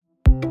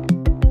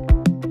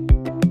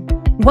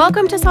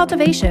Welcome to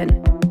Saltivation.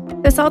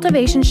 The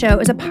Saltivation Show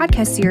is a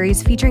podcast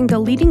series featuring the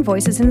leading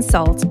voices in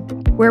salt,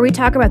 where we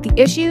talk about the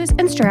issues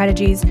and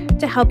strategies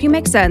to help you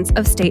make sense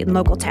of state and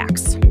local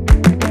tax.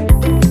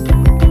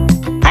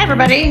 Hi,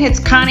 everybody. It's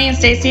Connie and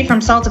Stacy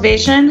from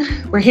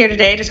Saltivation. We're here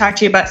today to talk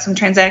to you about some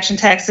transaction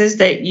taxes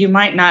that you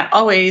might not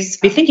always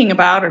be thinking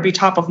about or be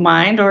top of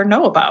mind or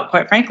know about,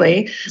 quite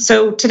frankly.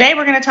 So today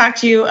we're going to talk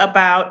to you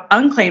about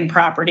unclaimed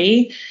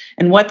property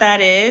and what that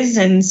is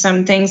and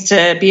some things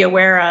to be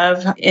aware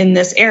of in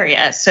this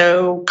area.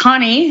 So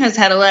Connie has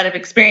had a lot of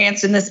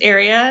experience in this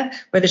area,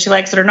 whether she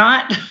likes it or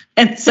not.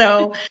 And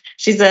so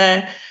she's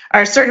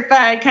our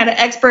certified kind of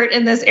expert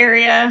in this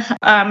area.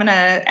 I'm going to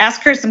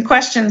ask her some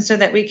questions so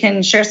that we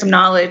can share some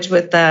knowledge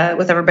with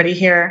everybody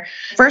here.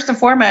 First and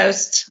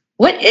foremost,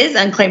 what is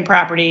unclaimed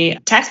property?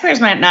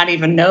 Taxpayers might not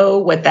even know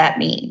what that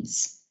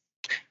means.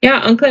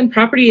 Yeah, unclaimed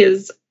property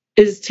is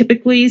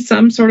typically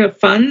some sort of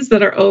funds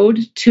that are owed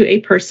to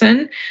a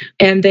person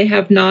and they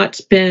have not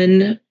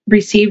been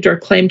received or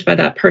claimed by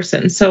that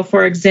person. So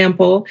for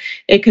example,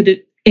 it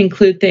could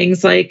include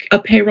things like a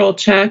payroll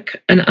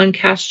check, an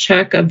uncashed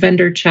check, a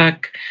vendor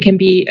check. It can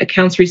be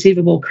accounts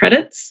receivable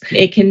credits.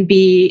 It can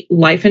be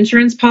life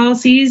insurance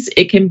policies.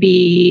 It can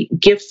be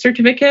gift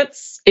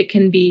certificates. It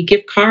can be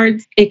gift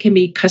cards. It can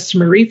be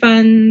customer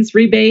refunds,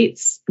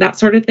 rebates, that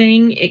sort of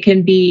thing. It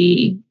can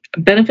be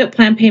benefit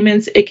plan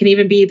payments. It can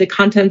even be the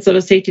contents of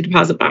a safety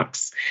deposit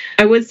box.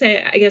 I would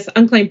say, I guess,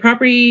 unclaimed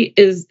property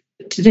is,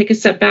 to take a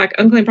step back,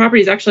 unclaimed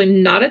property is actually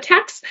not a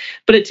tax,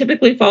 but it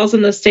typically falls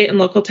in the state and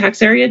local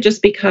tax area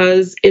just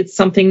because it's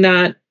something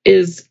that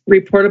is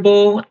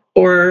reportable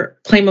or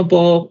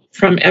claimable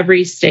from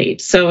every state.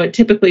 So it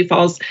typically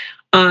falls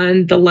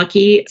on the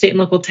lucky state and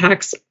local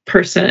tax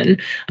person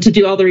to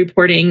do all the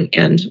reporting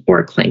and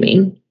or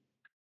claiming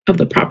of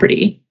the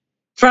property.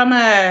 From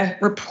a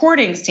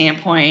reporting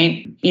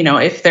standpoint,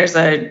 if there's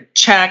a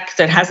check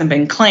that hasn't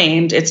been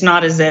claimed, it's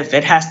not as if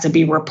it has to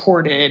be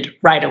reported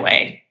right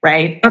away,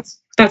 right?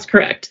 That's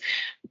correct.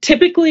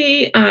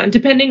 Typically,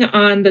 depending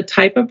on the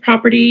type of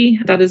property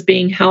that is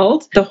being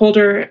held, the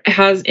holder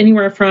has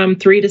anywhere from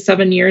 3 to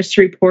 7 years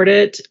to report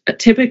it.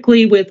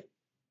 Typically with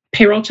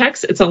payroll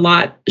checks, it's a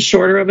lot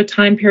shorter of a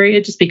time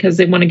period just because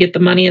they want to get the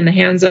money in the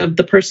hands of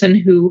the person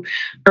who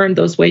earned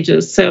those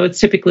wages. So it's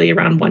typically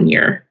around 1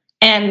 year.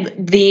 And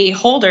the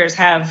holders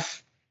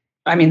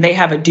they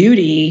have a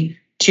duty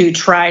to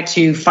try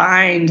to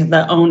find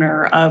the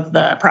owner of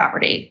the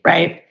property,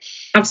 right?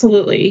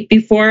 Absolutely.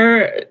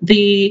 Before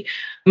the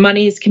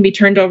monies can be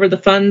turned over, the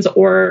funds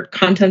or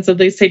contents of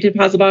the safety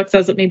deposit box,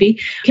 as it may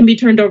be, can be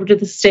turned over to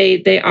the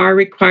state.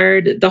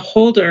 The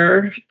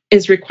holder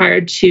is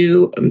required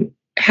to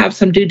have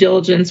some due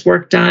diligence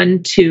work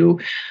done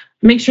to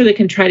make sure they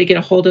can try to get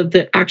a hold of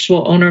the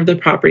actual owner of the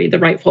property, the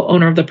rightful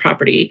owner of the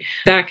property.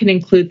 That can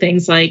include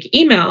things like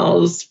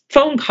emails,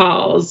 phone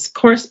calls,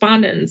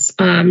 correspondence.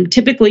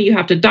 Typically, you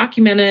have to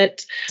document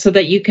it so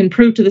that you can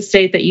prove to the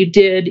state that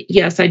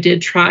I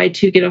did try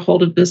to get a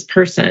hold of this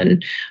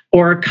person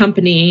or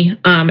company,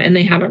 and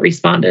they haven't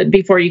responded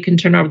before you can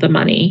turn over the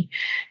money.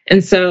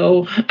 And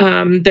so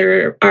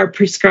there are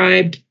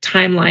prescribed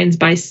timelines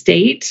by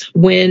state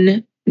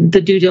when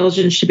the due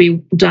diligence should be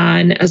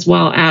done, as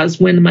well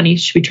as when the money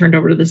should be turned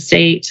over to the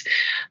state.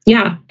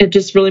 Yeah, it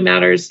just really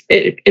matters.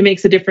 It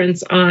makes a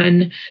difference.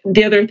 On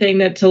the other thing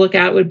that to look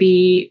at would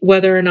be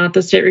whether or not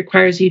the state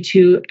requires you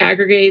to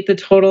aggregate the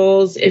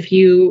totals. If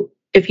you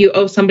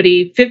owe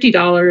somebody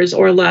 $50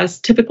 or less,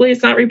 typically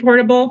it's not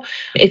reportable.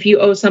 If you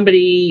owe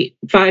somebody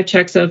 5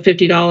 checks of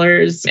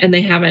 $50 and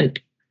they haven't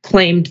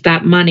claimed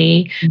that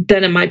money,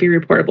 then it might be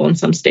reportable in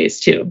some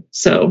states too.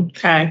 So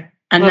okay,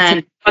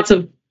 and lots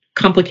of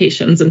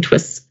complications and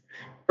twists.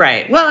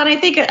 Right. Well, and I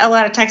think a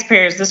lot of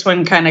taxpayers, this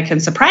one kind of can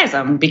surprise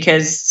them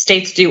because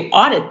states do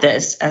audit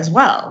this as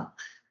well.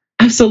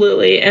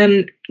 Absolutely.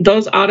 And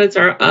those audits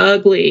are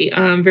ugly,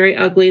 very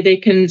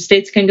ugly.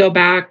 States can go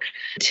back.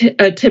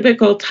 A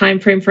typical time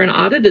frame for an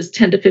audit is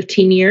 10 to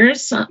 15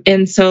 years.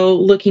 And so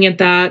looking at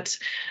that,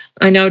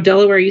 I know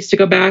Delaware used to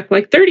go back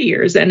like 30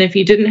 years. And if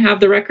you didn't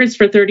have the records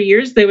for 30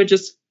 years, they would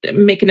just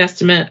make an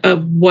estimate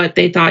of what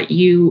they thought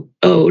you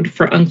owed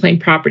for unclaimed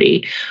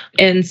property.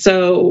 And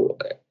so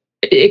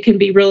it can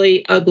be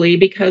really ugly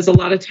because a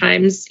lot of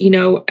times,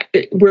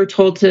 we're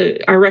told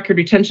our record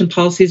retention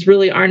policies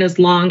really aren't as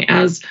long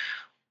as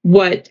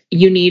what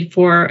you need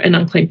for an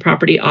unclaimed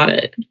property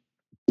audit.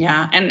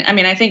 Yeah. And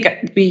I think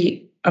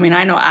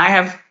I know I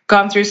have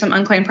gone through some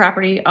unclaimed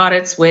property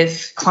audits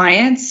with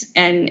clients,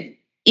 and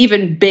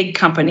even big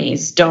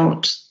companies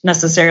don't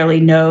necessarily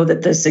know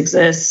that this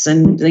exists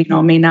and,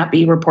 may not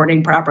be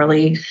reporting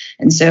properly.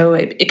 And so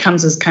it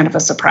comes as kind of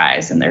a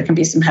surprise, and there can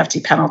be some hefty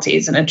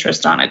penalties and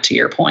interest on it, to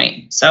your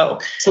point. So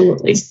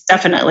absolutely, it's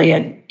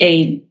definitely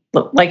a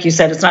like you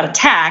said, it's not a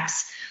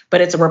tax,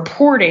 but it's a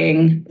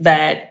reporting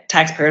that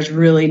taxpayers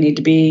really need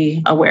to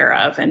be aware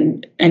of.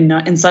 And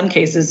in some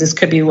cases, this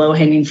could be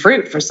low-hanging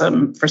fruit for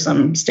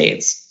some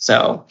states.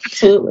 So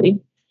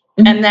absolutely.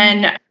 And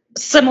then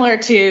similar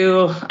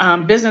to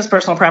business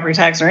personal property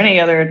tax or any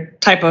other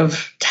type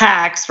of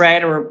tax,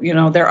 right? Or,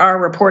 there are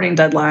reporting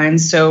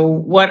deadlines. So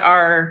what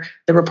are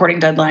the reporting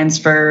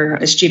deadlines for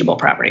escheatable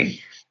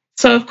property?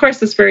 So, of course,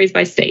 this varies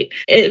by state.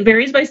 It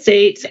varies by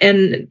state.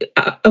 And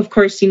of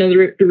course,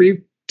 the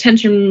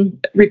retention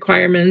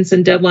requirements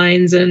and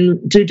deadlines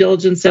and due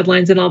diligence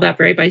deadlines and all that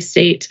vary by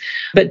state.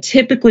 But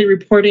typically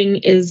reporting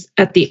is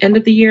at the end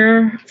of the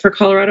year. For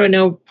Colorado, I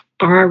know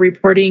our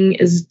reporting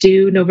is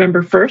due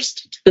November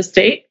 1st to the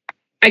state.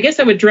 I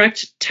guess I would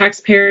direct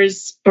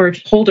taxpayers or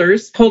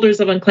holders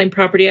of unclaimed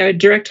property. I would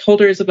direct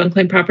holders of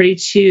unclaimed property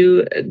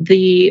to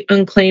the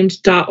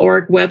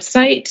unclaimed.org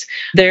website.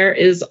 There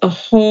is a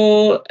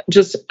whole,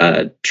 just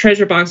a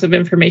treasure box of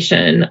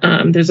information.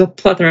 There's a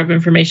plethora of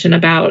information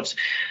about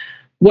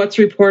what's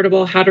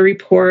reportable, how to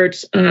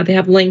report. They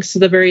have links to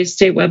the various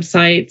state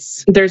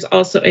websites. There's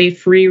also a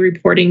free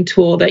reporting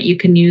tool that you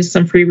can use,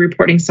 some free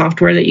reporting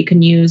software that you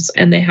can use,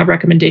 and they have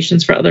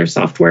recommendations for other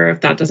software if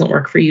that doesn't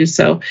work for you.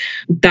 So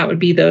that would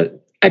be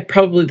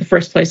probably the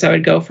first place I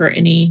would go for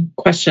any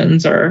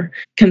questions or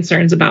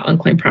concerns about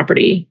unclaimed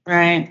property.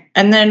 Right.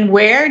 And then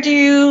where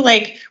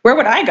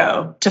would I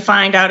go to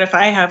find out if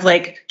I have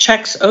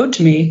checks owed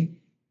to me?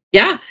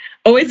 Yeah.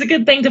 Always a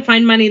good thing to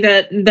find money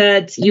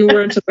that you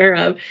weren't aware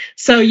of.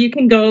 So you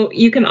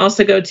can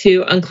also go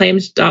to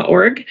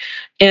unclaimed.org.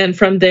 And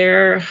from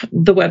there,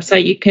 the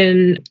website, you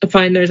can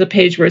find there's a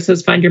page where it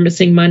says find your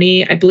missing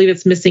money. I believe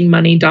it's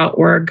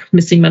missingmoney.org,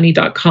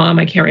 missingmoney.com.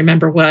 I can't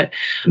remember what,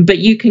 but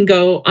you can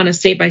go on a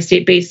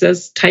state-by-state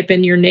basis, type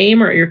in your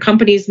name or your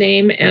company's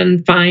name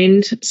and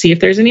see if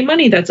there's any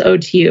money that's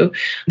owed to you.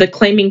 The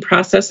claiming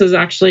process is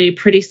actually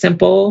pretty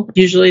simple.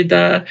 Usually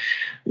the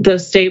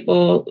state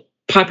will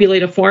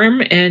populate a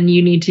form and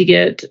you need to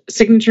get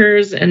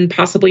signatures and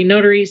possibly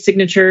notary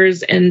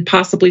signatures and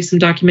possibly some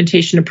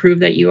documentation to prove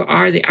that you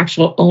are the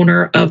actual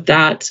owner of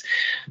that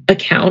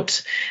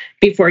account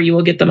before you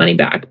will get the money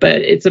back.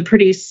 But it's a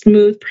pretty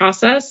smooth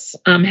process.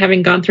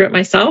 Having gone through it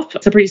myself,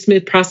 it's a pretty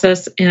smooth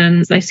process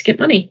and it's nice to get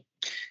money.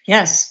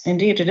 Yes,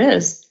 indeed it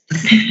is.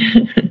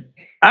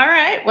 All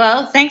right.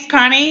 Well, thanks,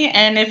 Connie.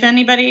 And if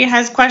anybody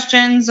has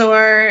questions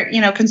or,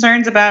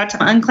 concerns about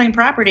unclaimed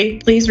property,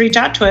 please reach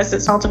out to us at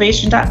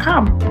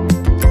saltivation.com.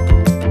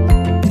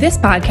 This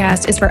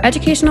podcast is for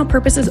educational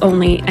purposes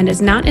only and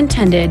is not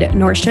intended,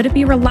 nor should it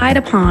be relied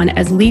upon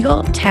as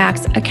legal,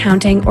 tax,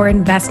 accounting, or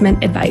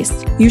investment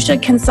advice. You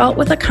should consult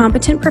with a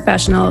competent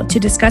professional to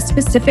discuss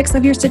specifics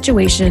of your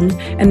situation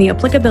and the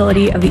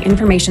applicability of the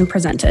information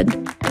presented.